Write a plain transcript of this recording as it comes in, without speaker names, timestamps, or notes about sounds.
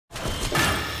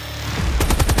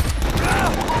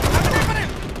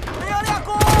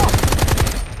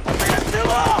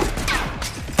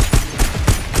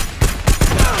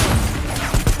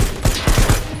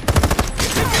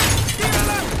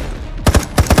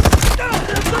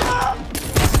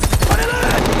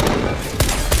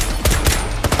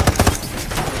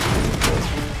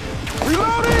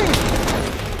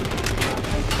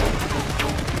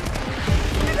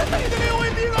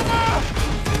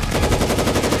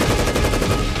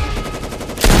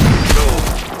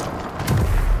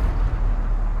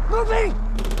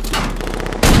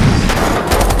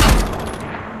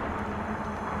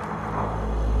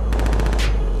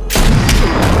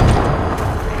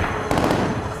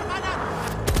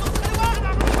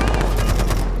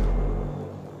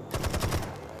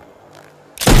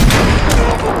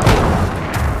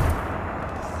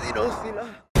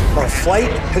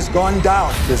has gone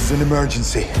down. This is an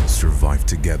emergency. Survive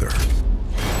together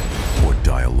or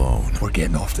die alone. We're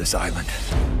getting off this island.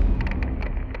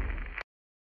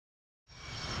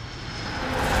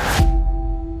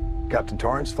 Captain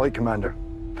Torrance, flight commander.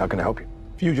 How can I help you?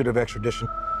 Fugitive extradition.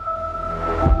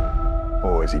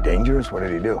 Oh, is he dangerous? What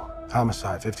did he do?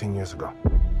 Homicide 15 years ago.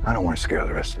 I don't want to scare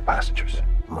the rest of the passengers.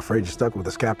 I'm afraid you're stuck with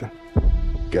us, Captain.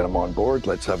 Get him on board.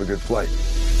 Let's have a good flight.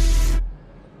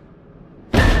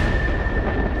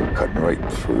 We're cutting right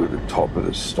through the top of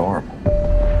the storm.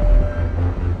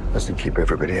 Let's keep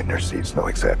everybody in their seats. No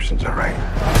exceptions, all right?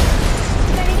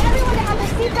 Getting everyone to have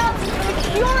their seatbelts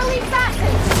securely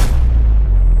fastened.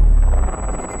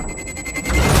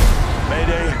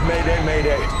 Mayday, mayday,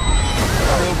 mayday.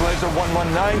 Trailblazer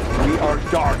 119, we are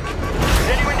dark. Is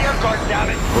anyone near guard, damn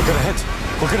it? We're gonna hit.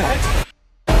 We're gonna hit.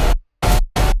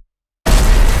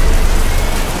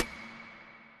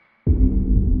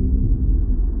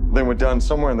 They went down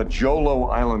somewhere in the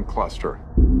Joblo Island cluster.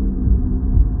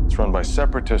 It's run by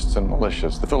separatists and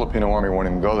militias. The Filipino army won't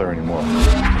even go there anymore.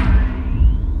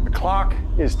 The clock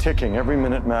is ticking. Every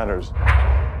minute matters.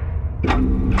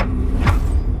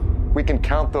 We can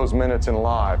count those minutes in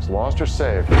lives, lost or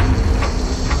saved.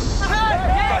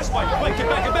 Guys, wait, get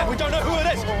back. We don't know who it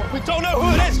is. We don't know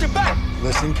who it is. Get back.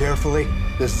 Listen carefully.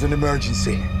 This is an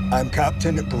emergency. I'm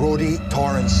Captain Brody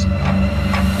Torrance.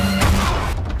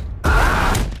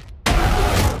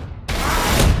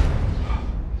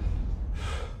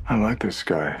 I like this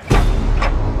guy.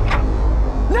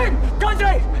 Name,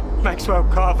 country. Maxwell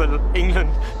Carver, England.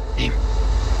 Name,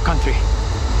 country.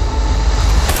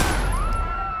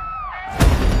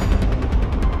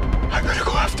 I gotta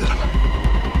go after them.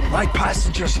 My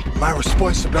passengers, my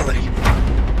responsibility.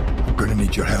 I'm gonna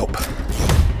need your help.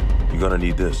 You're gonna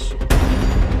need this.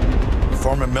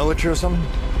 Former military or something?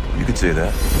 You could say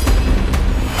that.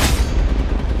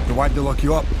 Then why'd they lock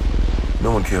you up?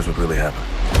 No one cares what really happened.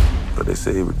 But they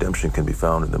say redemption can be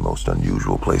found in the most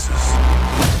unusual places.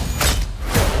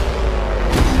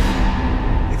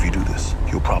 If you do this,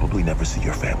 you'll probably never see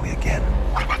your family again.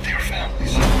 What about their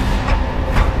families?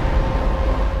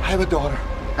 I have a daughter,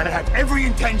 and I have every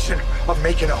intention of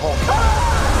making it home.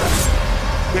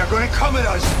 They're going to come at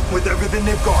us with everything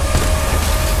they've got.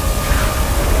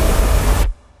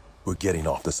 We're getting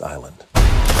off this island.